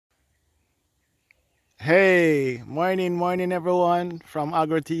Hey, morning everyone from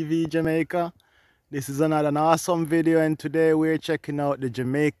Agro TV Jamaica. This is an awesome video, and today we're checking out the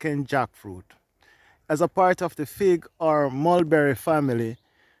Jamaican jackfruit. As a part of the fig or mulberry family,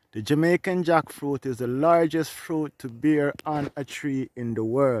 the Jamaican jackfruit is the largest fruit to bear on a tree in the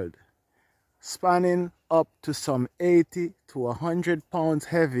world, spanning up to some 80 to 100 pounds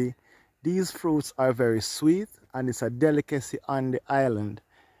heavy. These fruits are very sweet and it's a delicacy on the island.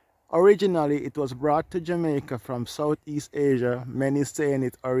 Originally, it was brought to Jamaica from Southeast Asia, many saying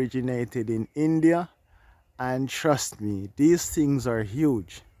it originated in India. And trust me, these things are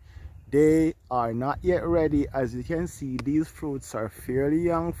huge. They are not yet ready. As you can see, these fruits are fairly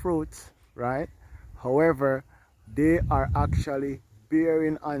young fruits, right? However, they are actually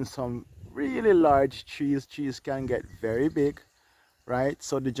bearing on some really large trees. Trees can get very big, right?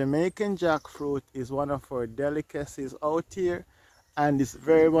 So the Jamaican jackfruit is one of our delicacies out here, and is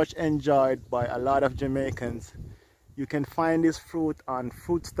very much enjoyed by a lot of Jamaicans. You can find this fruit on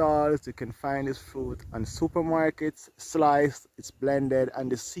fruit stalls, you can find this fruit on supermarkets, sliced, it's blended, and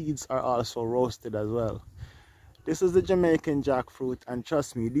the seeds are also roasted as well. This is the Jamaican jackfruit, and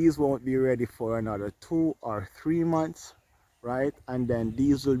trust me, these won't be ready for another 2 or 3 months, right? And then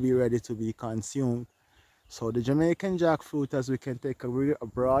these will be ready to be consumed. So the Jamaican jackfruit, as we can take a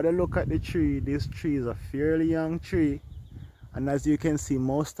broader look at the tree, this tree is a fairly young tree. And as you can see,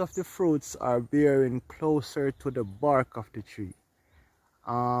 most of the fruits are bearing closer to the bark of the tree.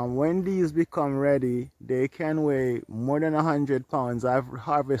 When these become ready, they can weigh more than 100 pounds. I've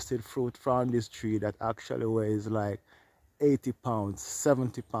harvested fruit from this tree that actually weighs like 80 pounds,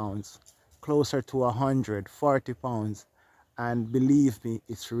 70 pounds, closer to 140 pounds. And believe me,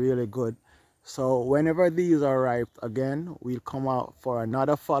 it's really good. So whenever these are ripe again, we'll come out for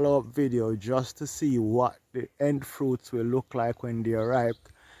another follow-up video just to see what the end fruits will look like when they are ripe.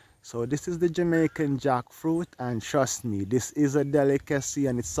 So this is the Jamaican jackfruit, and trust me, this is a delicacy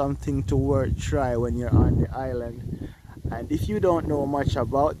and it's something to worth try when you're on the island. And if you don't know much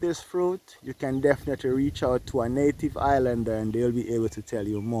about this fruit, you can definitely reach out to a native islander and they'll be able to tell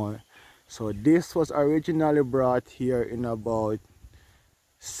you more. So this was originally brought here in about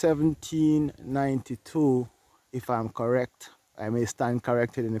 1792, if I'm correct. I may stand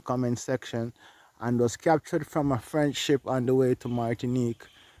corrected in the comment section, and was captured from a French ship on the way to Martinique.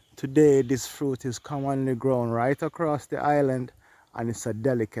 Today this fruit is commonly grown right across the island, and it's a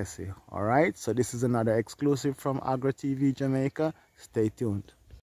delicacy. Alright, so this is another exclusive from Agro TV Jamaica. Stay tuned.